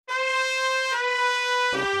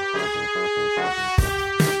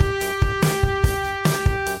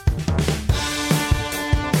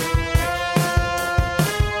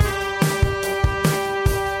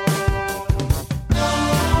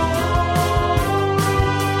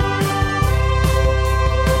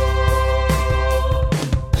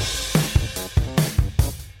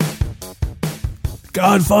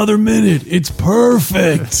Godfather Minute. It's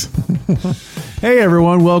perfect. Hey,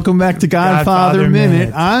 everyone. Welcome back to Godfather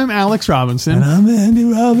Minute. I'm Alex Robinson. And I'm Andy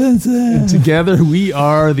Robinson. And together we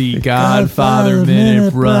are the Godfather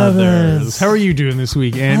Minute Brothers. How are you doing this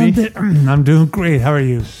week, Andy? I'm doing great. How are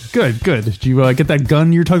you? Good. Did you get that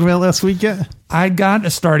gun you were talking about last week yet? I got a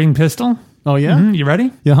starting pistol. Oh, yeah? Mm-hmm. You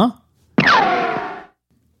ready? Yeah, huh?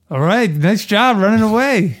 All right. Nice job running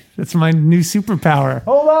away. That's my new superpower.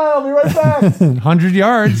 Hold on. I'll be right back. 100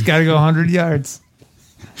 yards. Got to go 100 yards.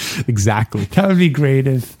 Exactly. That would be great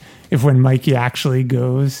if when Mikey actually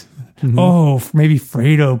goes. Mm-hmm. Oh, maybe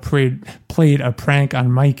Fredo played a prank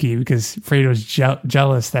on Mikey because Fredo's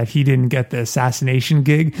jealous that he didn't get the assassination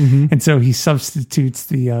gig. Mm-hmm. And so he substitutes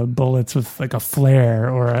the bullets with like a flare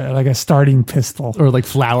or like a starting pistol. Or like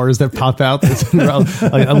flowers that pop out.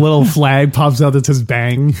 Like a little flag pops out that says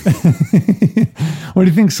bang. What do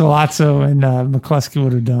you think Sollozzo and McCluskey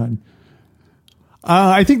would have done?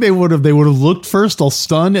 I think they would have looked first all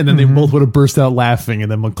stunned, and then they both would have burst out laughing,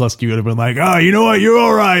 and then McCluskey would have been like, "Oh, you know what? You're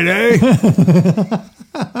all right, eh?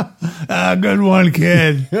 Good one,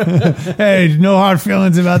 kid. Hey, no hard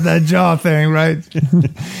feelings about that jaw thing, right?" Yeah,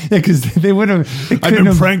 because they would have. I've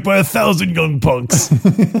been pranked by 1,000 young punks.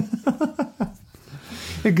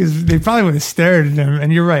 Because they probably would have stared at him,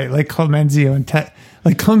 and you're right, like Clemenzio in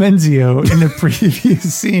the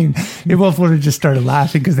previous scene, they both would have just started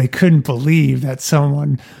laughing because they couldn't believe that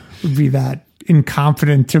someone would be that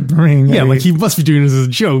incompetent to bring. Yeah, like he must be doing this as a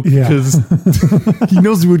joke because he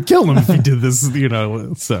knows he would kill him if he did this,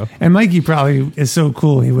 so. And Mikey probably is so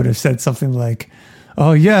cool, he would have said something like,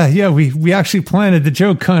 "Oh yeah, we actually planted the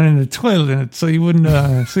joke gun in the toilet so you wouldn't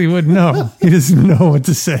know." He doesn't know what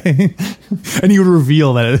to say. And he would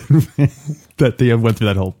reveal that they went through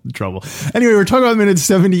that whole trouble. Anyway, we're talking about minute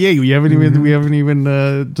 78. We haven't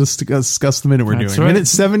even discussed the minute we're doing. Right. Minute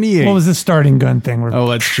 78. What was the starting gun thing? Oh,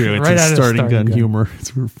 that's true. It's right a starting gun humor.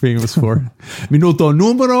 It's what we're famous for. Minuto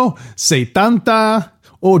número 78.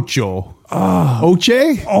 Oh,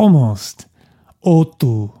 Oche? Almost.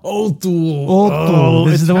 Otu. Oh,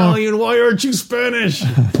 this is Italian. Why aren't you Spanish?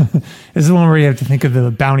 This is the one where you have to think of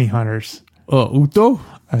the bounty hunters. Uto?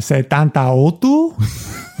 Say tanta otu.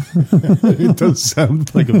 It does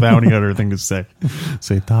sound like a bounty hunter thing to say.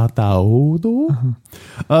 Say tata otu.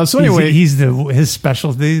 So anyway, his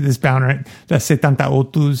specialty. This bounty, that say tanta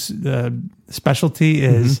otu's specialty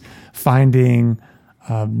is finding.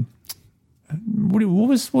 What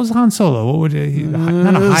was Han Solo? What would he?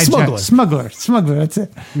 Not a hijack. Smuggler. That's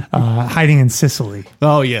it. Hiding in Sicily.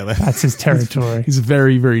 Oh yeah, that's his territory. He's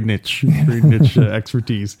very niche,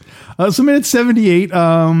 expertise. So minute 78,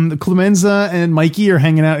 Clemenza and Mikey are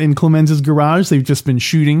hanging out in Clemenza's garage. They've just been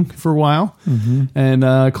shooting for a while,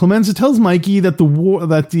 and Clemenza tells Mikey that the war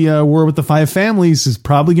with the five families is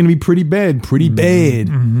probably going to be pretty bad. Pretty bad,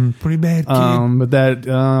 kid. But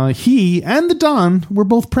that he and the Don were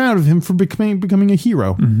both proud of him for becoming a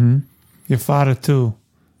hero. Your father too.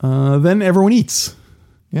 Then everyone eats.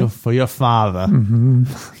 Yep. For your father.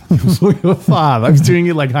 For your father. I was doing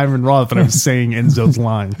it like Hyman Roth, but I was saying Enzo's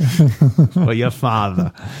line. For your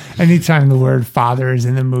father. Anytime the word father is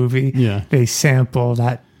in the movie, they sample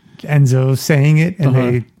that Enzo saying it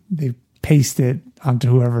and they paste it onto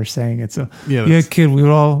whoever's saying it. So kid, we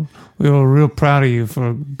were real proud of you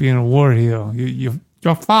for being a war hero.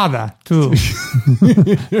 Your father too.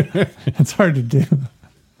 It's hard to do.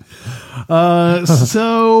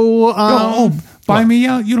 Buy me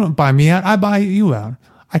out. You don't buy me out. I buy you out.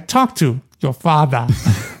 I talk to your father.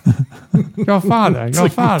 Your father. It's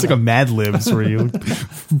like a Mad Libs where you.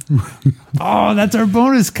 Oh, that's our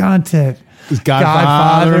bonus content.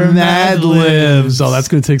 Godfather Mad Libs. Oh, that's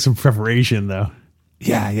going to take some preparation though.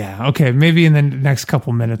 Yeah. Okay, maybe in the next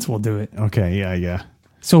couple minutes we'll do it. Okay. Yeah.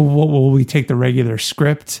 So what will we take the regular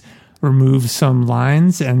script, remove some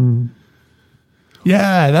lines, and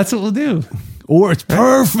that's what we'll do. Or it's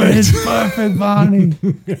perfect. It's perfect, Bonnie.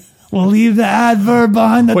 We'll leave the adverb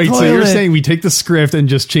behind the toilet. So you're saying we take the script and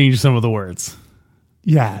just change some of the words?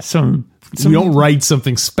 Yeah, we don't write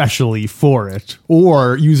something specially for it,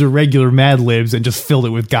 or use a regular Mad Libs and just fill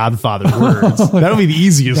it with Godfather words. That would be the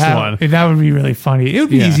easiest one. That would be really funny. It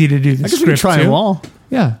would be easy to do the script. I guess we could try them all.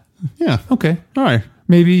 Yeah. Okay. All right.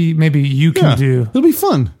 Maybe you can do. It'll be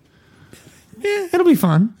fun. it'll be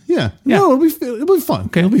fun. Yeah. Yeah. No, it'll be fun.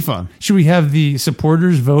 Okay. It'll be fun. Should we have the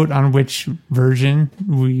supporters vote on which version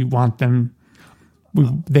we want them?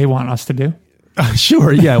 They want us to do.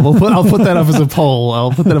 Sure. Yeah. I'll put that up as a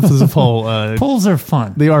poll. Polls are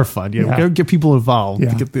fun. They are fun. Yeah. Yeah. Get people involved.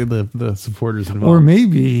 Yeah. Get the supporters involved. Or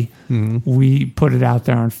maybe we put it out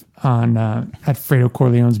there on at Fredo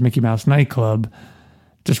Corleone's Mickey Mouse nightclub.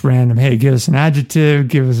 Just random. Hey, give us an adjective.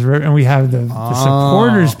 Give us, and we have the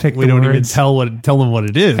supporters pick. We the don't words, even tell them what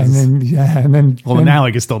it is. and then Well, now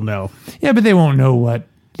I guess they'll know. Yeah, but they won't know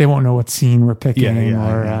what scene we're picking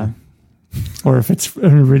or if it's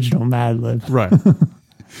an original Mad Lib. Right.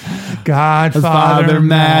 Godfather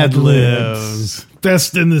Mad Libs. Libs.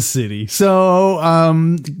 Best in the city. So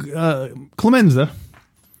Clemenza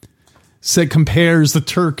compares the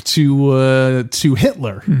Turk to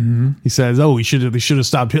Hitler. He says, "Oh, they should have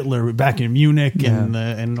stopped Hitler back in Munich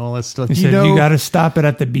and all that stuff." He said, "You got to stop it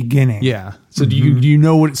at the beginning." Yeah. So do you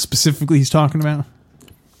know what specifically he's talking about?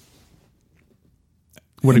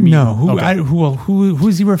 What it means? No. Okay.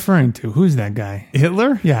 Who's he referring to? Who's that guy?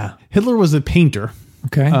 Hitler? Yeah. Hitler was a painter.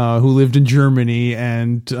 Okay. Who lived in Germany,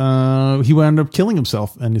 and he wound up killing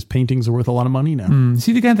himself, and his paintings are worth a lot of money now. Is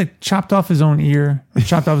he the guy that chopped off his own ear, or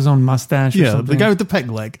chopped off his own mustache? Or something? The guy with the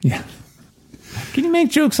peg leg. Yeah. Can you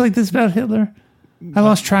make jokes like this about Hitler? I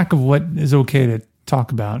lost track of what is okay to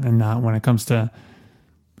talk about and not when it comes to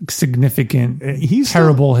significant,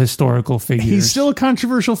 terrible historical figures. He's still a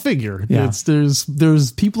controversial figure. Yeah.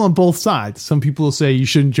 There's people on both sides. Some people will say you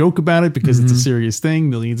shouldn't joke about it because it's a serious thing.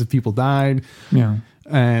 Millions of people died. Yeah.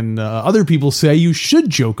 And other people say you should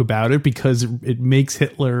joke about it because it makes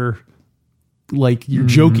Hitler like you're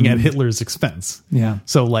joking at Hitler's expense. Yeah.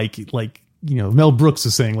 So like Mel Brooks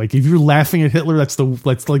is saying, like, if you're laughing at Hitler, that's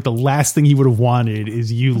like the last thing he would have wanted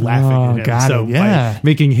is you laughing at him. So by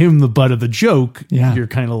making him the butt of the joke, you're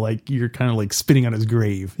kind of like spitting on his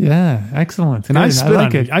grave. Yeah, excellent. And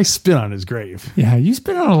Good. I spit on his grave. Yeah, you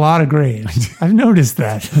spit on a lot of graves. I've noticed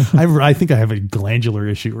that. I think I have a glandular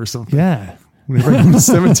issue or something. Yeah. Whenever I'm in the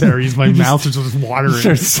cemeteries, my mouth is just watering.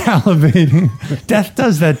 Start salivating. Death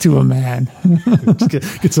does that to a man.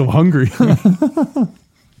 Just get so hungry. Well,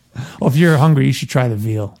 if you're hungry, you should try the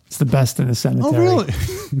veal. It's the best in the cemetery. Oh, really?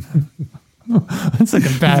 It's like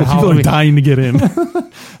a bad People Halloween. are dying to get in.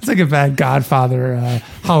 It's like a bad Godfather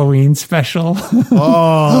Halloween special.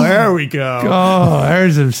 Oh, there we go. Oh,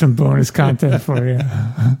 there's some bonus content for you.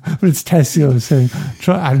 But it's Tessio saying,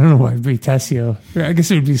 I don't know why it'd be Tessio. I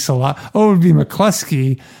guess it would be Salah. Oh, it would be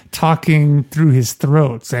McCluskey talking through his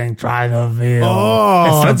throat saying, try the veal.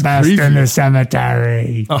 Oh, it's the best creepy. in the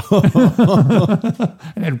cemetery.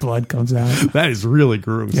 And then blood comes out. That is really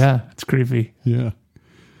gross. Yeah, it's creepy. Yeah.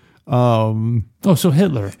 So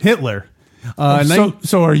Hitler.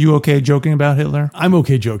 So are you okay joking about Hitler? I'm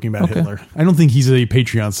okay joking about Hitler. I don't think he's a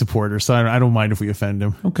Patreon supporter, so I don't mind if we offend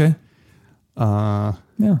him. Okay. Yeah.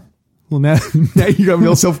 Well, now you got me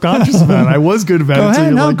all self-conscious about it. I was good about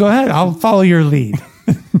it. Go ahead. I'll follow your lead.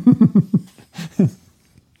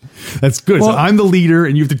 That's good. Well, so I'm the leader,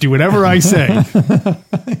 and you have to do whatever I say.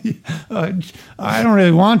 I don't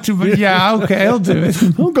really want to, but yeah, okay, I'll do it.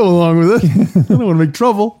 I'll go along with it. I don't want to make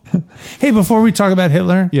trouble. Hey, before we talk about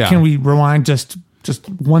Hitler, can we rewind just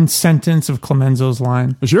one sentence of Clemenzo's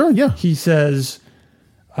line? Sure, yeah. He says,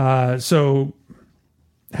 so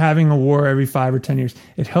having a war every 5 or 10 years,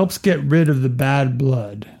 it helps get rid of the bad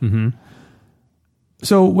blood. Mm-hmm.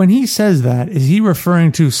 So when he says that, is he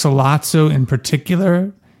referring to Sollozzo in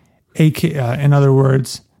particular? In other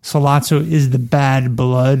words, Sollozzo is the bad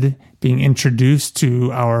blood being introduced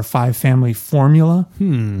to our 5-family formula.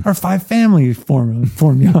 Our 5-family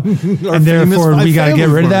formula. And therefore we got to get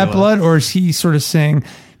rid of that blood? Or is he sort of saying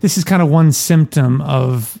this is kind of one symptom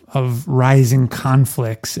of rising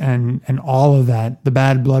conflicts and all of that, the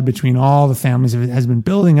bad blood between all the families has been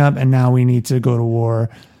building up, and now we need to go to war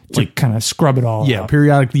to kind of scrub it all out.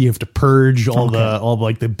 Periodically you have to purge all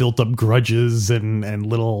the built up grudges and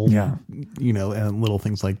little and little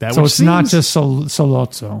things like that. So it's not just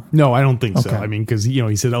Sollozzo. No, I don't think so. I mean, because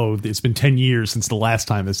he said, it's been 10 years since the last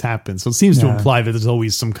time this happened. So it seems to imply that there's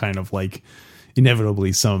always some kind of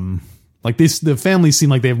inevitably some this. The families seem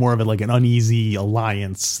like they have more of an uneasy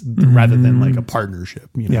alliance rather than a partnership.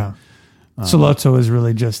 Yeah, Sollozzo is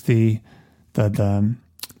really just the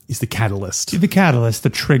he's the catalyst. The catalyst, the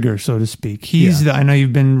trigger, so to speak. He's I know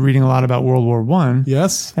you've been reading a lot about World War I.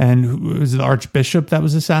 Yes. And who was the Archbishop that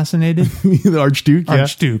was assassinated? The Archduke.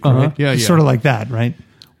 Archduke, right? Yeah. Sort of like that, right?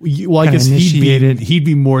 Well, I guess he'd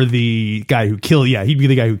be more the guy who killed. Yeah, he'd be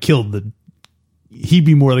the guy who killed the. He'd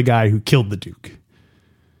be more the guy who killed the Duke.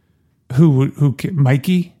 Who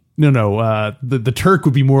Mikey? No. The Turk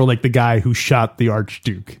would be more like the guy who shot the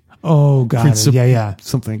Archduke. Oh, got it. Yeah.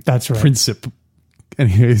 Something. That's right. Princip.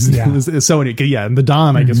 Anyways, and the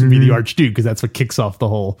Don, I guess, would be the Archduke because that's what kicks off the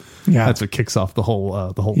whole. Yeah. That's what kicks off the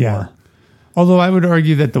whole war. Although I would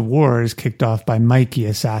argue that the war is kicked off by Mikey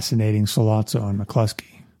assassinating Sollozzo and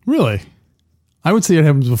McCluskey. Really? I would say it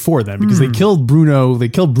happens before then because they killed Bruno. They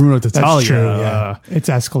killed Bruno Tattaglia. That's true. Yeah. It's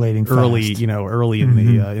escalating early. fast. Early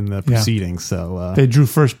in the proceedings. So they drew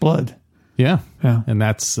first blood. Yeah. Yeah. And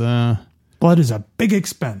that's blood is a big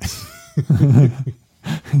expense.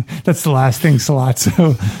 That's the last thing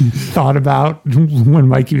Sollozzo thought about when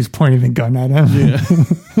Mikey was pointing the gun at him. Yeah.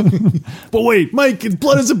 But wait, Mike, his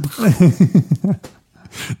blood is a.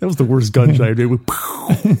 That was the worst gunshot I did with.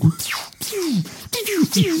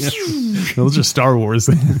 Those are Star Wars.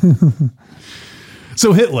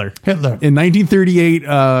 So Hitler. In 1938,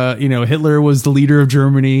 Hitler was the leader of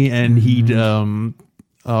Germany, and he'd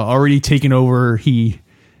already taken over. He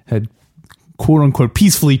had quote unquote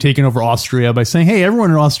peacefully taken over Austria by saying, hey,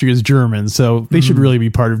 everyone in Austria is German, so they should really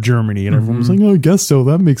be part of Germany. And everyone was like, oh, I guess so.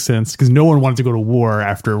 That makes sense. Because no one wanted to go to war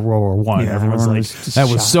after World War One. Yeah, everyone was like,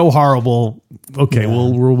 that was so horrible. Okay,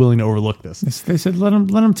 well, we're willing to overlook this. They said, let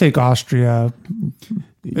him take Austria.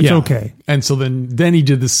 It's okay. And so then he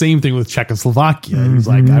did the same thing with Czechoslovakia. He was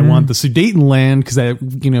like, I want the Sudeten land because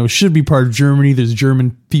that should be part of Germany. There's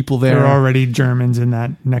German people there. There are already Germans in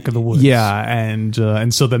that neck of the woods. Yeah,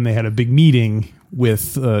 and so then they had a big meeting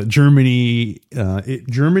with Germany,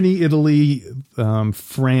 Italy,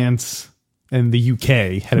 France, and the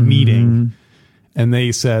UK had a meeting. And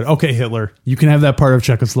they said, okay, Hitler, you can have that part of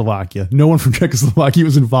Czechoslovakia. No one from Czechoslovakia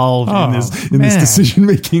was involved in this decision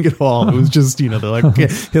making at all. It was just, they're like, okay,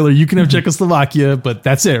 Hitler, you can have Czechoslovakia, but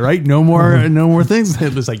that's it, right? No more things.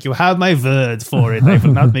 Hitler's like, you have my word for it. I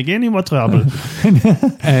will not make any more trouble.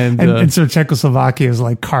 And so Czechoslovakia is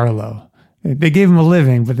like Carlo. They gave him a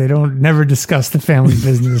living, but they never discuss the family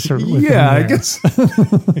business. I guess.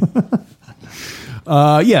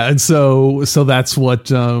 And so that's what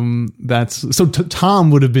Tom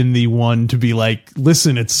would have been the one to be like,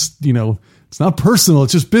 listen, it's it's not personal,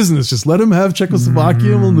 it's just business. Just let him have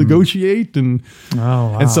Czechoslovakia, we'll negotiate. And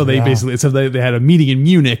so they basically they had a meeting in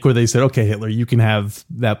Munich where they said, okay, Hitler, you can have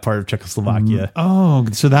that part of Czechoslovakia.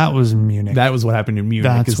 So that was in Munich. That was what happened in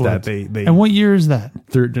Munich. And what year is that?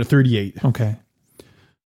 38. Okay.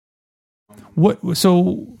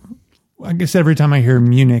 So I guess every time I hear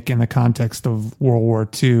Munich in the context of World War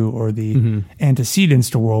II or the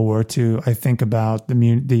antecedents to World War II, I think about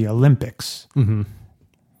the Olympics. And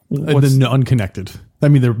then unconnected. I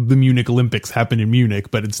mean, the Munich Olympics happened in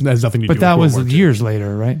Munich, but it has nothing to do with World War II. But that was years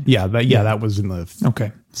later, right? Yeah, that was in the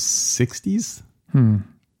 60s.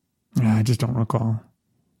 I just don't recall.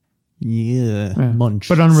 Yeah. Munch.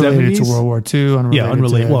 But unrelated 70s? to World War II.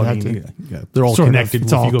 Unrelated. They're all connected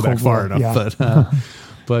if you go back far enough. Yeah.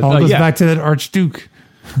 But all goes back to that Archduke.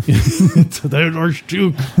 To that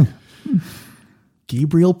Archduke.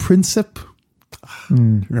 Gabriel Princip.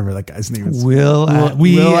 Remember that guy's name. We'll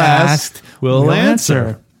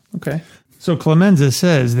answer. Okay. So Clemenza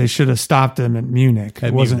says they should have stopped him at Munich.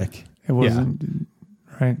 It wasn't.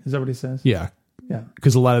 Right? Is that what he says? Yeah. Yeah.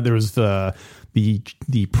 Because there was the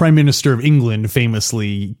Prime Minister of England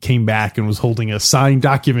famously came back and was holding a signed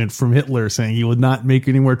document from Hitler saying he would not make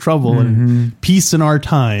any more trouble. And peace in our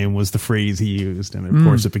time was the phrase he used. And of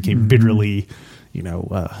course it became bitterly,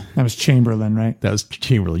 that was Chamberlain, right? That was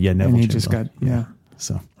Chamberlain. Yeah. Neville and he Chamberlain. just got,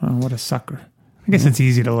 So. Oh, what a sucker. I guess it's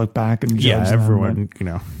easy to look back and judge them, everyone,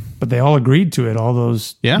 But they all agreed to it, all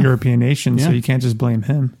those European nations, so you can't just blame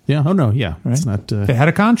him. Yeah. Oh, no. Yeah. Right? It's not. They had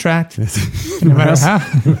a contract. No matter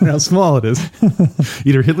how small it is.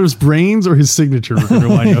 Either Hitler's brains or his signature were going to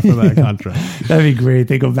wind up in that contract. That'd be great.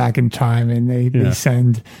 They go back in time and they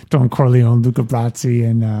send Don Corleone, Luca Brasi,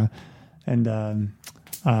 and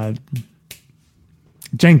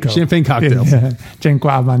Jenko. Champagne cocktails. Jenko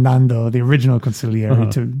Abandando, the original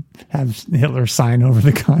consigliere, to have Hitler sign over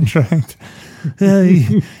the contract.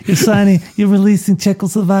 You're releasing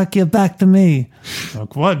Czechoslovakia back to me.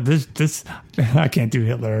 Like, what? This I can't do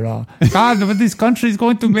Hitler at all. God, but this country is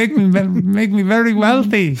going to make me very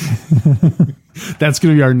wealthy. That's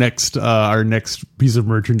going to be our next piece of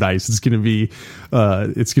merchandise. It's going to be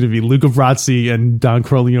Luca Brasi and Don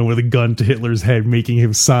Corleone with a gun to Hitler's head, making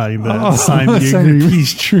him sign the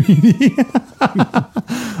peace treaty.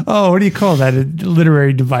 What do you call that? A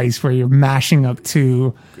literary device where you're mashing up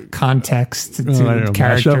two contexts to characters.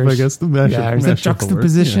 Mash up, I guess. Is that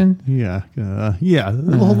juxtaposition? Yeah. A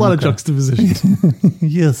whole lot of juxtaposition.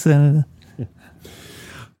 Yes, Senator.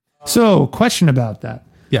 So, question about that.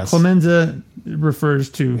 Yes. Clemenza refers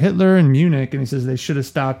to Hitler in Munich, and he says they should have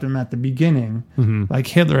stopped him at the beginning, like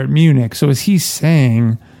Hitler at Munich. So is he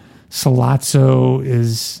saying Sollozzo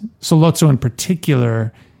in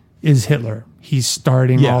particular is Hitler? He's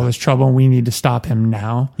starting all this trouble, and we need to stop him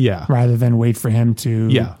now, rather than wait for him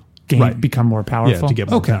to become more powerful. Yeah, to get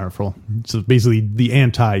more powerful. So basically the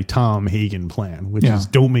anti-Tom Hagen plan, which is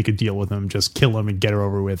don't make a deal with him, just kill him and get it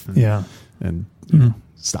over with. And, and you know,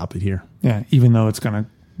 stop it here. Yeah, even though it's going to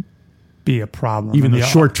be a problem. Even the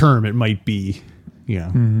short term, it might be, you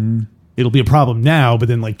know, it'll be a problem now, but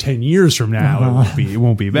then like 10 years from now, it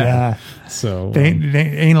won't be bad. Yeah. So they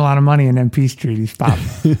ain't a lot of money in them peace treaties, Pop.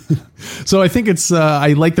 So I think it's,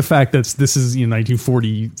 I like the fact that this is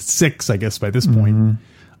 1946, I guess, by this point.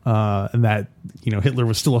 And that, you know, Hitler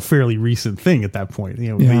was still a fairly recent thing at that point.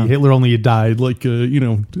 You know, Hitler only had died like, you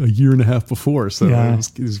know, a year and a half before. So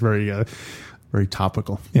it was very, very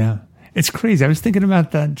topical. Yeah. It's crazy. I was thinking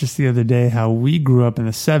about that just the other day, how we grew up in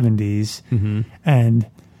the 70s and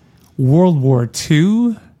World War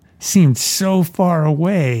II seemed so far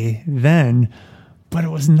away then, but it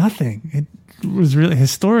was nothing. It was really,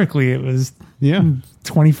 historically, it was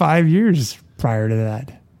 25 years prior to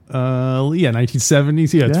that.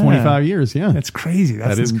 1970s. Yeah, 25 years. Yeah, that's crazy.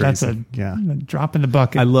 That is crazy. That's a drop in the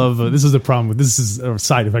bucket. I love this is the problem with this is a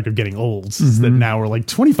side effect of getting old. Is that now we're like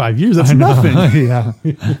 25 years. That's nothing.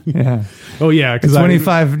 yeah. Oh yeah, because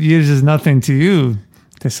 25 years is nothing to you.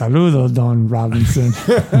 Te saludo, Don Robinson.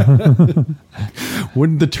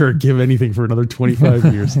 Wouldn't the Turk give anything for another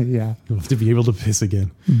 25 years? Yeah, you'll have to be able to piss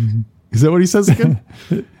again. Is that what he says again?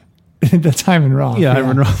 That's Hyman Roth. Yeah,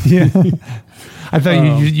 Hyman Roth. Yeah. I thought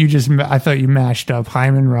I thought you mashed up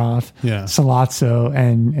Hyman Roth, Sollozzo,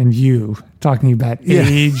 and you talking about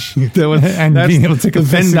age and being able to take the a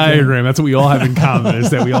Venn diagram. That's what we all have in common is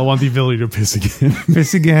that we all want the ability to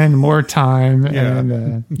piss again, more time,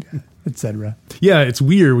 and etc. Yeah, it's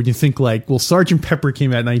weird when you think like, well, Sergeant Pepper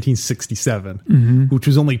came out in 1967, which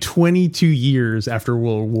was only 22 years after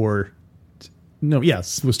World War. No,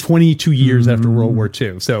 yes, it was 22 years after World War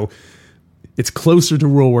II. So. It's closer to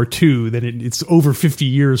World War II than it's over 50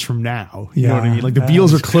 years from now. You know what I mean? Like the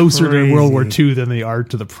Beatles are closer to World War II than they are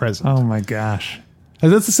to the present. Oh my gosh.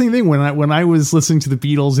 And that's the same thing when I was listening to the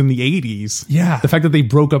Beatles in the 80s. Yeah. The fact that they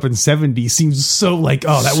broke up in 70 seems so like,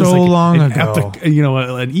 oh, that so was like long an ago. epic, you know,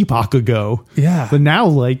 an epoch ago. Yeah. But now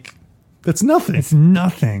like that's nothing. It's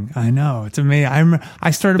nothing. I know. It's amazing.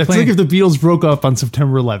 I started that's playing. Like if the Beatles broke up on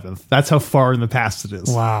September 11th. That's how far in the past it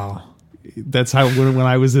is. Wow. That's how when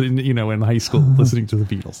I was in high school listening to the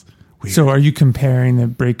Beatles. Weird. So are you comparing the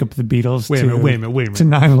breakup of the Beatles wait a minute. to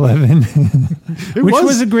 9/11, which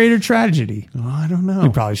was a greater tragedy? Oh, I don't know. We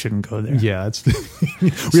probably shouldn't go there. Yeah, it's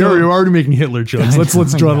we're already making Hitler jokes.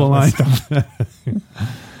 Let's draw the line.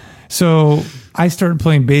 So I started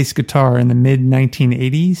playing bass guitar in the mid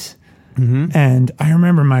 1980s, and I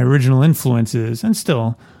remember my original influences, and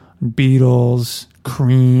still Beatles,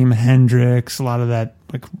 Cream, Hendrix, a lot of that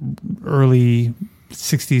like early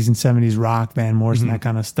 60s and 70s rock, Van Morrison, that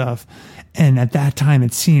kind of stuff. And at that time,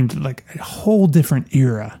 it seemed like a whole different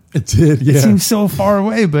era. It did, yeah. It seemed so far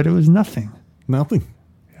away, but it was nothing. Nothing.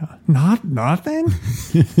 Yeah. Nothing?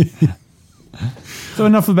 So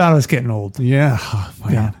enough about us getting old. Yeah. Oh,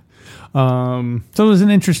 yeah. So it was an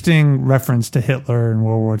interesting reference to Hitler and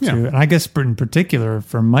World War II, and I guess in particular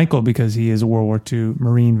for Michael because he is a World War II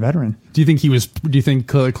Marine veteran. Do you think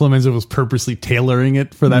Clemenza was purposely tailoring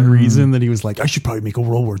it for that reason? That he was like, I should probably make a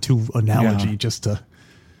World War II analogy just to. I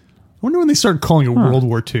wonder when they started calling it World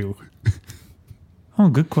War II. Oh,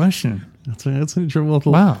 good question. That's an interesting.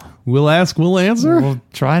 Wow. We'll ask. We'll answer. We'll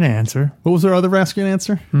try to answer. What was our other ask and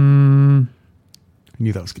answer? I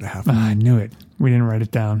knew that was going to happen. I knew it. We didn't write it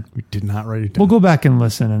down. We did not write it down. We'll go back and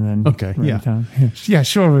listen and then write it down. Yeah,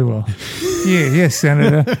 sure we will. Yes,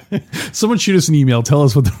 Senator. Someone shoot us an email. Tell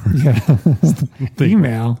us what the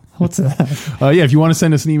email. What's that? If you want to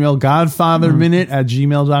send us an email,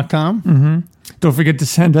 godfatherminute@gmail.com. Don't forget to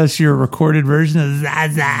send us your recorded version of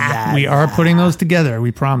Zaza. We are putting those together.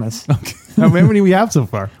 We promise. Okay. How many do we have so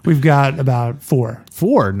far? We've got about 4.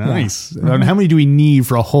 4, nice. Yeah. How many do we need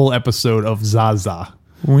for a whole episode of Zaza?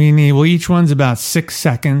 Each one's about 6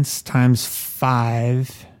 seconds times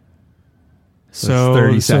 5. So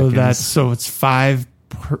 30 seconds. It's 5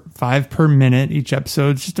 per minute. Each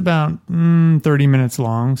episode's just about 30 minutes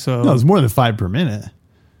long. So no, it's more than 5 per minute.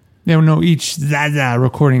 Yeah, no, each Zaza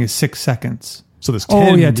recording is 6 seconds. So there's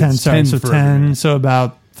 10. 10. Sorry, so 10. So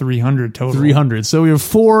about 300 total. 300. So we have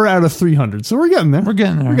 4 out of 300. So we're getting there. We're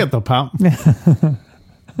getting there. We got the pop.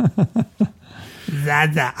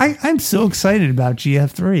 I'm so excited about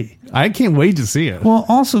GF3. I can't wait to see it. Well,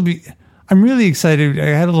 also I'm really excited. I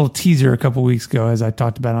had a little teaser a couple weeks ago, as I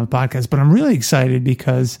talked about on the podcast, but I'm really excited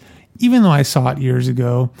because even though I saw it years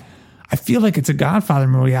ago, I feel like it's a Godfather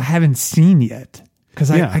movie I haven't seen yet. Because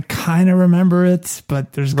I kind of remember it,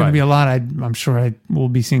 but there's going to be a lot I'm sure I will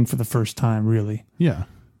be seeing for the first time, really. Yeah.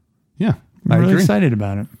 Yeah. I'm really excited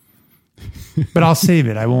about it. But I'll save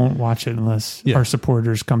it. I won't watch it unless our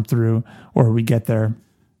supporters come through or we get there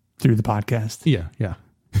through the podcast. Yeah. Yeah.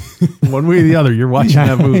 One way or the other, you're watching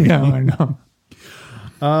that movie. Yeah, I know.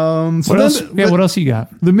 So what else you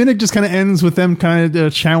got? The minute just kind of ends with them kind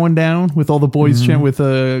of chowing down with all the boys, with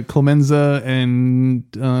Clemenza and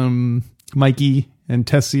Mikey and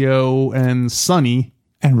Tessio and Sonny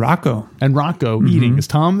and Rocco eating. Is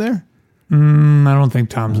Tom there? I don't think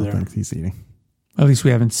Tom's there. I think he's eating. At least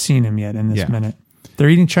we haven't seen him yet in this minute. They're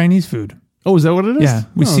eating Chinese food. Oh, is that what it is? Yeah,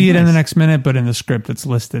 we see it in the next minute, but in the script it's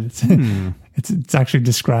listed. It's actually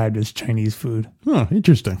described as Chinese food. Oh,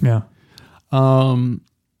 interesting. Yeah.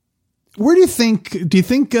 Where do you think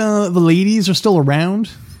the ladies are still around,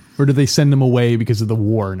 or do they send them away because of the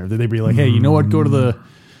war? And they be like, hey, you know what? Go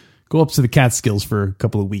up to the Catskills for a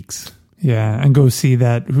couple of weeks. Yeah, and go see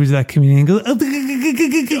that. Who's that comedian? Who's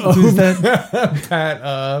that? Pat.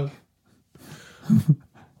 Oh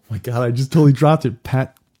my God, I just totally dropped it.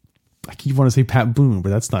 Pat. I keep wanting to say Pat Boone, but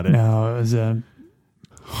that's not it. No, it was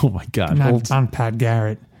oh my God, not Pat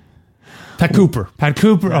Garrett. Pat Cooper. Pat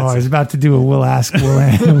Cooper. That's I was about to do a Will Ask Will.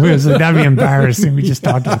 That'd be embarrassing. We just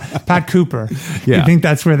talked about Pat Cooper. Yeah. You think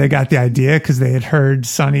that's where they got the idea? Because they had heard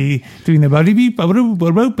Sonny doing the buddy beep, and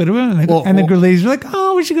the ladies were like,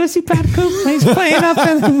 "Oh, we should go see Pat Cooper. He's playing up."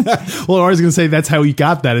 Well, I was going to say that's how he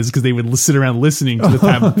got that is because they would sit around listening to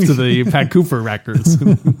the Pat Cooper records.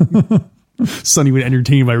 Sonny would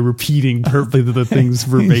entertain by repeating perfectly the things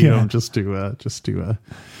verbatim just to.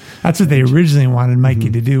 That's what they originally wanted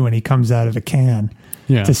Mikey to do when he comes out of a can.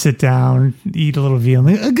 Yeah. To sit down, eat a little veal,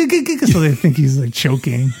 so they think he's like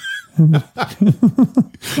choking.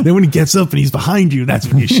 Then when he gets up and he's behind you, that's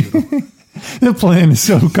when you shoot him. The plan is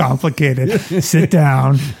so complicated. Sit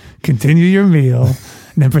down, continue your meal,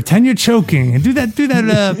 and then pretend you're choking and do that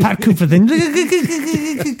Pat Cooper thing.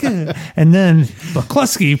 And then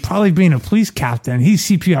McCluskey, probably being a police captain, he's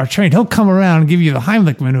CPR trained. He'll come around and give you the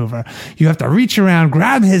Heimlich maneuver. You have to reach around,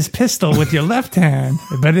 grab his pistol with your left hand,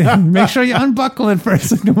 but make sure you unbuckle it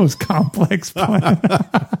first. It's the most complex plan.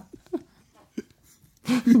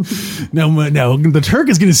 Now, the Turk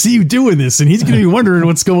is going to see you doing this, and he's going to be wondering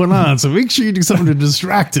what's going on. So make sure you do something to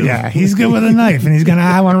distract him. Yeah, he's good with a knife, and he's going to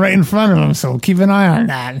have one right in front of him. So keep an eye on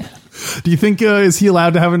that. Do you think is he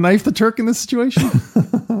allowed to have a knife, the Turk, in this situation?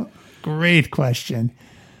 Great question.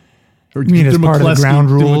 Or you mean as part of the ground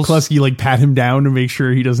rules? Did McCluskey pat him down to make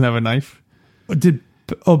sure he doesn't have a knife? Did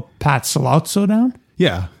Pat Salazzo down?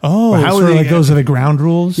 Yeah. Oh, those are the ground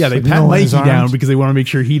rules? Yeah, they pat Mikey down because they want to make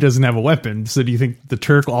sure he doesn't have a weapon. So do you think the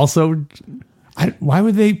Turk also... why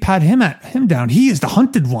would they pat him down? He is the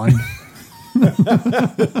hunted one.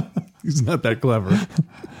 He's not that clever.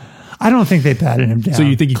 I don't think they patted him down. So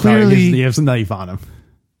you think he has a knife on him?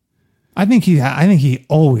 I think he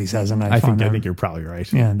always has a knife on him. I think you're probably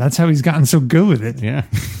right. Yeah, that's how he's gotten so good with it. Yeah.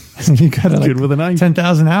 He got good with a knife.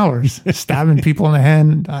 10,000 hours stabbing people in the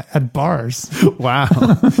hand at bars. Wow.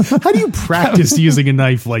 How do you practice using a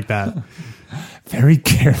knife like that? Very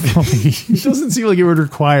carefully. It doesn't seem like it would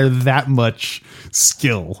require that much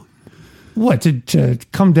skill. What, to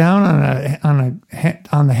come down on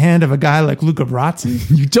the hand of a guy like Luca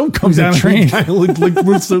Brasi? You don't come down on a guy like Luca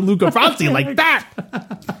Brasi like that.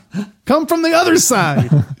 Come from the other side.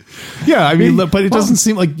 Yeah, I mean, but it doesn't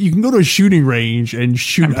seem like you can go to a shooting range and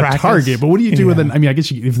shoot a target. But what do you do with an? I mean, I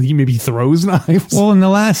guess if he maybe throws knives. Well, in the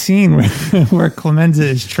last scene where Clemenza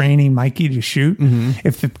is training Mikey to shoot,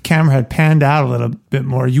 if the camera had panned out a little bit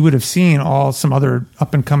more, you would have seen some other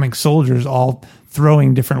up and coming soldiers all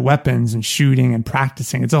throwing different weapons and shooting and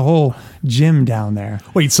practicing. It's a whole gym down there.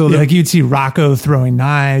 Wait, so you'd see Rocco throwing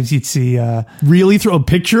knives. You'd see really throw a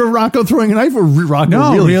picture of Rocco throwing a knife, or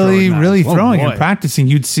Rocco really throwing and practicing.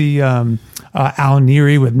 You'd see Al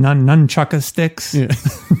Neri with nunchucka sticks. Yeah.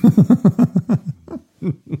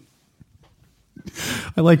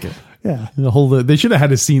 I like it. Yeah, they should have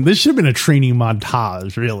had a scene. This should have been a training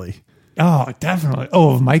montage, really. Oh, definitely.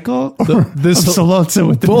 Oh, of Michael? This Salozzo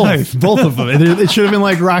with the knife. Both of them. It should have been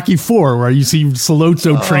like Rocky IV, where you see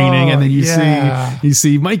Salozzo training and then you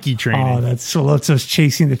see Mikey training. Oh, that's Salozzo's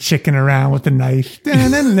chasing the chicken around with the knife.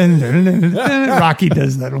 Rocky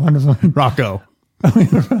does that one of them. Rocco,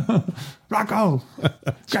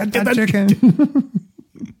 got that chicken.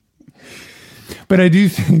 But I do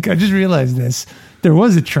think, I just realized this. There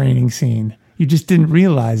was a training scene. You just didn't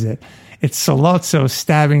realize it. it's Sollozzo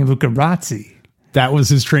stabbing Luca Brasi. That was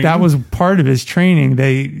his training. That was part of his training.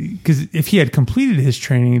 Because if he had completed his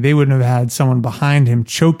training, they wouldn't have had someone behind him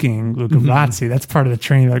choking Luca Brasi. That's part of the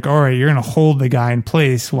training. Like, all right, you're going to hold the guy in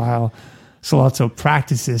place while Sollozzo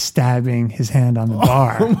practices stabbing his hand on the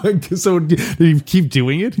bar. Oh my God. So did he keep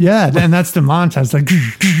doing it? Yeah, and that's the montage. Like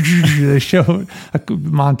they show a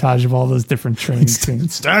montage of all those different training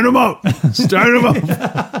scenes. Stand him up. Stand him up.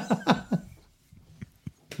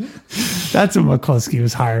 That's what McCluskey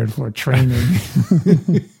was hired for, training.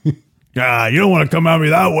 Yeah, you don't want to come at me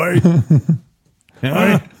that way.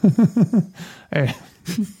 Yeah. Hey,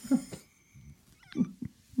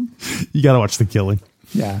 You got to watch The Killing.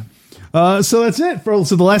 yeah. So that's it.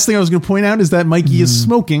 So the last thing I was going to point out is that Mikey is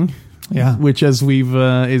smoking. Yeah. Which, as we've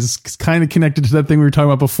is kind of connected to that thing we were talking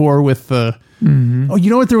about before with. Oh, you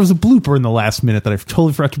know what? There was a blooper in the last minute that I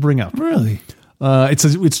totally forgot to bring up. Really?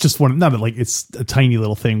 It's just one, not like it's a tiny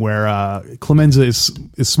little thing where Clemenza is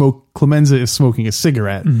smoking a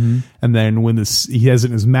cigarette, and then when he has it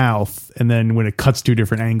in his mouth, and then when it cuts to a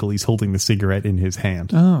different angle, he's holding the cigarette in his hand.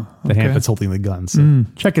 Oh, the hand that's holding the gun. So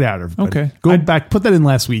check it out, everybody. Okay. Go back, put that in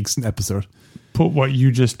last week's episode. Put what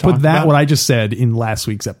you just talked Put that about? what I just said in last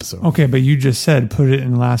week's episode. Okay, but you just said put it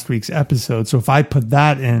in last week's episode. So if I put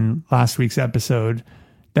that in last week's episode,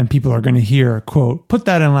 then people are going to hear, quote, put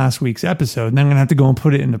that in last week's episode. And then I'm going to have to go and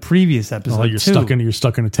put it in the previous episode. Oh, you're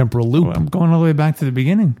stuck in a temporal loop. Well, I'm going all the way back to the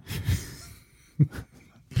beginning.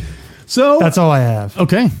 So That's all I have.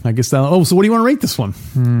 okay. I guess that. Oh, so what do you want to rate this one?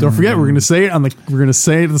 Don't forget, we're going to say it at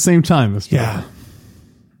the same time. Yeah.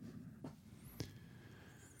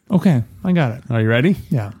 Okay, I got it. Are you ready?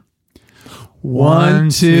 Yeah. 1,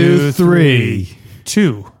 2, 3.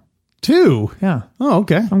 2. 2. Yeah. Oh,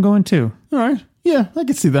 okay. I'm going 2. All right. Yeah, I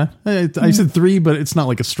can see that. I said 3, but it's not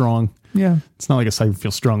like a strong. Yeah. It's not like I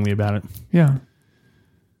feel strongly about it. Yeah.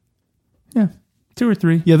 Yeah. 2 or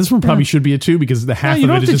 3. Yeah, this one probably should be a 2 because the half you of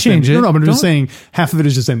don't it is have to just change them, it. No, but I'm just Don't- saying half of it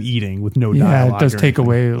is just them eating with no Yeah, dialogue. it does or take anything.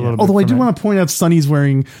 away a little bit. Although I from do it. want to point out Sonny's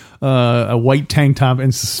wearing a white tank top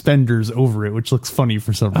and suspenders over it, which looks funny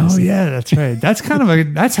for some reason. Oh yeah, that's right. That's kind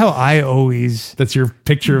of that's how I always That's your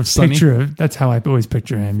picture of Sonny? that's how I always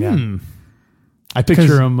picture him. Yeah. I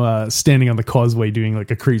picture him standing on the causeway doing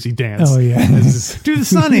like a crazy dance. Oh yeah. Do the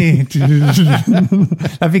Sunny.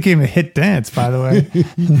 That became a hit dance, by the way.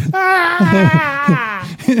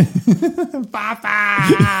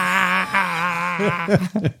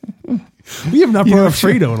 We have not brought up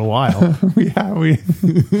Fredo in a while.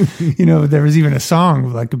 There was even a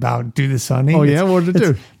song like about Do the Sunny. Oh yeah, what did it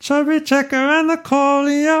do? Chubby Checker and the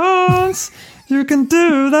Corleones. You can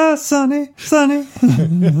do the Sunny.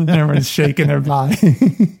 And everyone's shaking their body.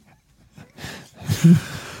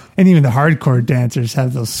 And even the hardcore dancers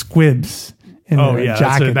have those squibs in their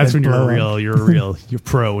jacket. That's when you're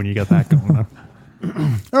pro when you got that going on.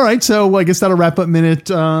 All right, so I guess that'll wrap up minute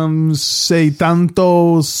say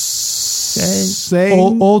tanto say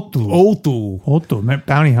Otu,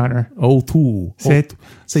 bounty hunter. Otu.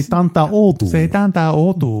 Say tanta otu. Say tanta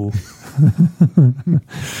otu.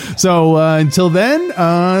 So until then,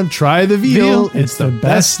 try the veal. It's the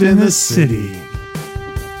best in the city.